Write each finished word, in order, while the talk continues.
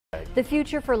The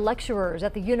future for lecturers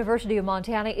at the University of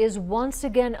Montana is once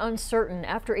again uncertain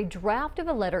after a draft of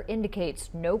a letter indicates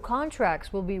no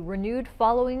contracts will be renewed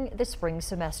following the spring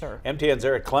semester. MTN's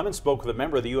Eric Clemens spoke with a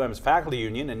member of the UM's faculty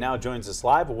union and now joins us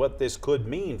live with what this could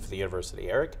mean for the university.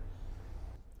 Eric?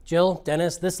 Jill,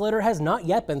 Dennis, this letter has not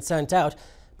yet been sent out,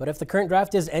 but if the current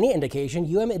draft is any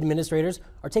indication, UM administrators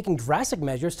are taking drastic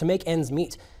measures to make ends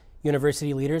meet.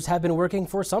 University leaders have been working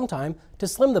for some time to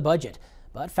slim the budget.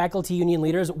 But faculty union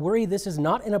leaders worry this is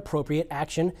not an appropriate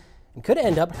action and could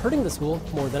end up hurting the school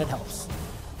more than it helps.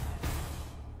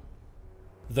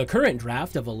 The current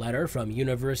draft of a letter from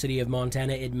University of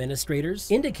Montana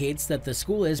administrators indicates that the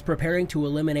school is preparing to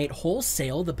eliminate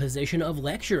wholesale the position of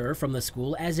lecturer from the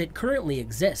school as it currently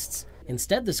exists.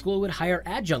 Instead, the school would hire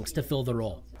adjuncts to fill the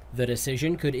role. The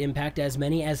decision could impact as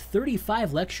many as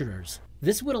 35 lecturers.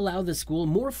 This would allow the school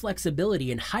more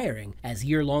flexibility in hiring, as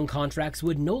year-long contracts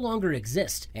would no longer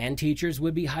exist, and teachers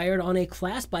would be hired on a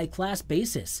class-by-class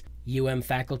basis. UM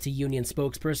Faculty Union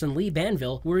spokesperson Lee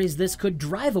Banville worries this could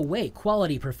drive away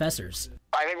quality professors.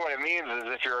 I think what it means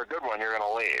is if you're a good one, you're going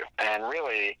to leave. And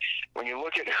really, when you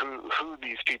look at who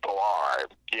these people are,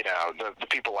 you know, the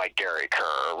people like Gary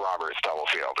Kerr, or Robert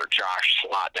Stubblefield, or Josh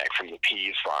Slotnick from the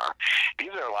Pease Farm,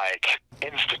 these are like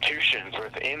institutions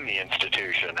within the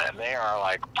institution, and they are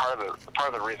like part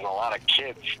of the reason a lot of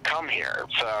kids come here.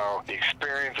 So the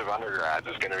experience of undergrads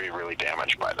is going to be really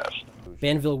damaged by this.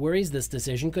 Banville worries this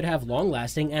decision could have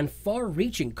long-lasting and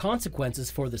far-reaching consequences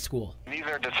for the school. These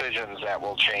are decisions that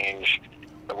will change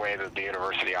the way that the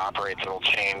university operates. It will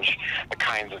change the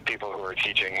kinds of people who are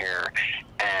teaching here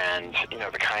and, you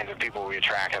know, the kinds of people we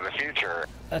attract in the future.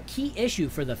 A key issue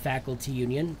for the faculty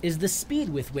union is the speed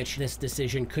with which this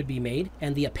decision could be made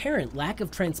and the apparent lack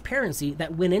of transparency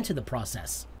that went into the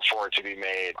process. For it to be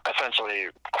made essentially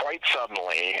quite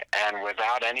suddenly and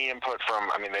without any input from,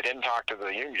 I mean, they didn't talk to the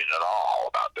union at all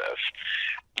about this.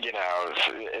 You know,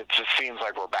 it just seems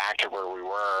like we're back to where we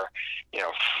were, you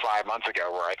know, 5 months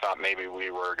ago, where I thought maybe we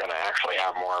were going to actually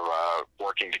have more of a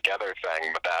working together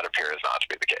thing, but that appears not to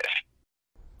be the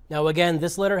case. Now again,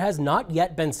 this letter has not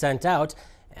yet been sent out,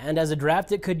 and as a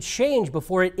draft it could change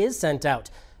before it is sent out.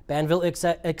 Banville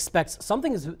expects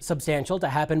something substantial to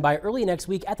happen by early next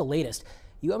week at the latest.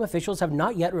 UM officials have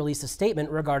not yet released a statement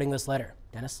regarding this letter.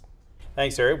 Dennis?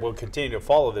 Thanks, Eric. We'll continue to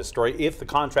follow this story. If the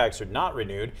contracts are not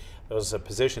renewed, those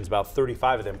positions, about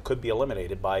 35 of them, could be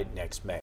eliminated by next May.